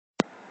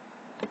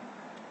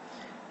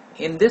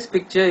In this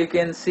picture you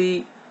can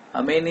see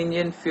a main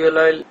engine fuel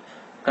oil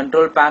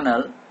control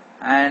panel,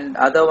 and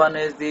other one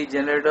is the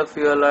generator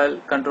fuel oil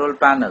control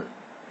panel.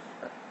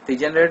 The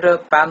generator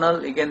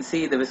panel, you can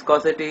see the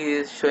viscosity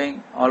is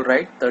showing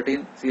alright,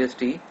 13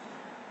 CST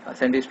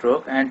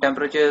centi-stroke, and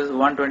temperature is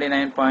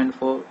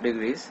 129.4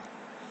 degrees,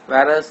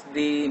 whereas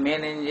the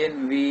main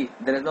engine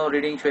there is no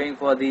reading showing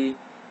for the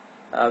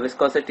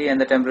viscosity and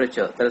the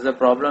temperature. There is a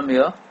problem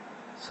here.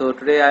 So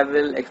today I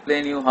will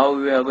explain you how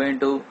we are going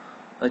to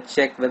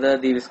check whether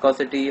the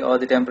viscosity or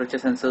the temperature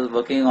sensor is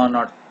working or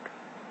not.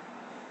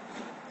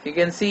 You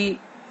can see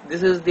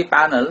this is the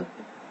panel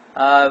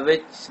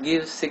which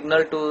gives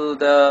signal to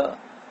the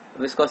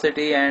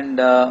viscosity and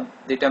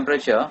the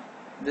temperature.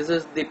 This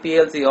is the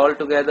PLC, all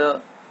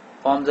together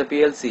forms a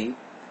PLC,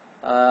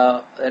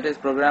 that is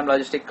program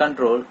logistic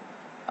control.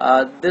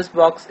 This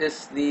box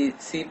is the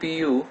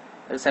CPU,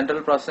 the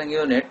central processing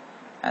unit,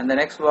 and the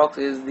next box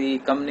is the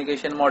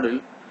communication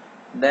module.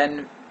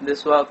 Then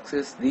this box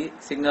is the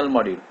signal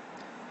module.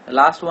 The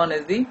last one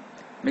is the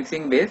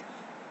mixing base.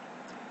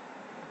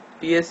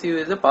 PSU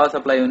is the power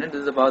supply unit. This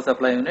is the power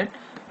supply unit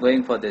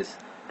going for this.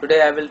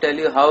 Today I will tell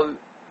you how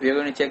we are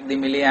going to check the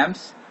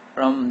milliamps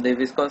from the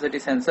viscosity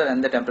sensor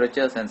and the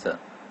temperature sensor.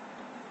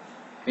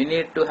 We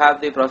need to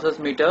have the process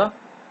meter.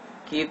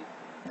 Keep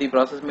the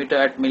process meter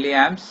at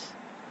milliamps,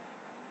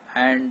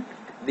 and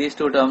these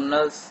two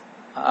terminals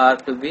are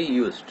to be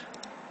used.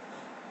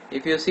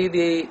 If you see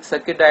the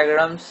circuit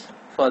diagrams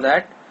for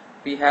that,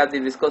 we have the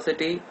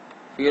viscosity,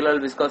 fuel oil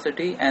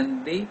viscosity,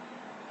 and the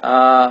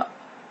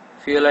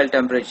fuel oil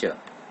temperature.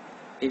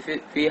 If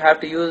we have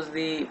to use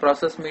the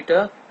process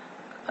meter,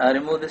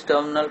 remove this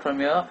terminal from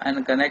here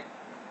and connect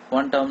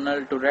one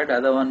terminal to red,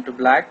 other one to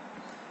black.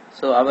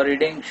 So our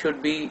reading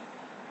should be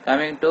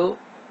coming to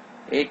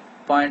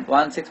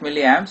 8.16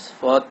 milliamps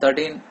for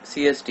 13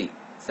 CST,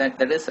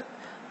 that is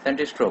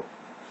centi-stroke.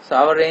 So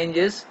our range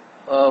is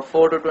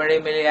 4 to 20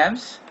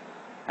 milliamps,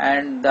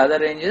 and the other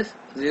range is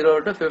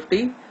 0 to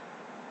 50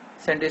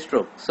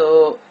 centi-stroke.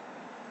 So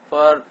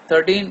for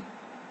 13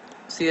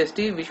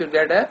 CST we should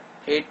get a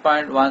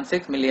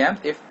 8.16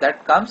 milliamps. If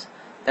that comes,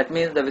 that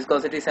means the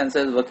viscosity sensor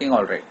is working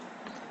alright.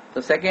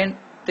 The second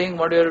thing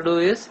what you have to do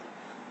is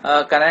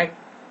connect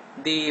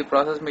the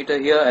process meter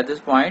here at this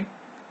point.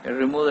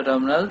 Remove the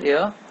terminal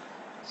here.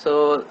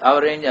 So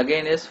our range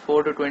again is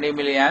 4 to 20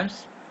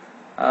 milliamps.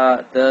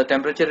 The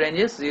temperature range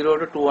is 0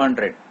 to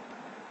 200.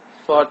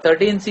 For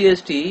 13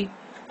 CST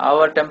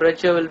our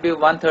temperature will be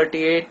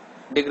 138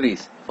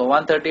 degrees. For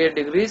 138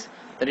 degrees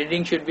the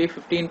reading should be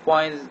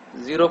 15.04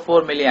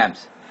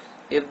 milliamps.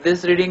 If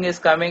this reading is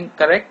coming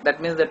correct,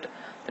 that means that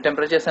the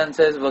temperature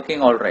sensor is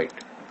working alright.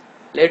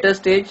 Later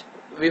stage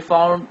we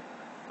found,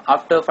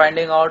 after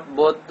finding out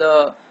both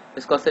the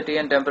viscosity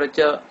and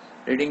temperature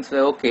readings were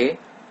okay,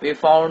 we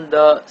found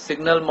the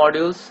signal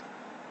modules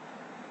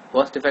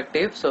was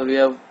defective, so we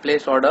have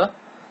placed order.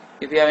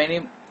 If you have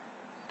any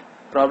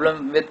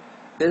problem with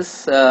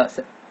this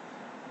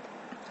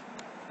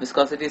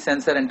viscosity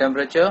sensor and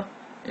temperature,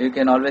 you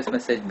can always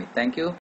message me. Thank you.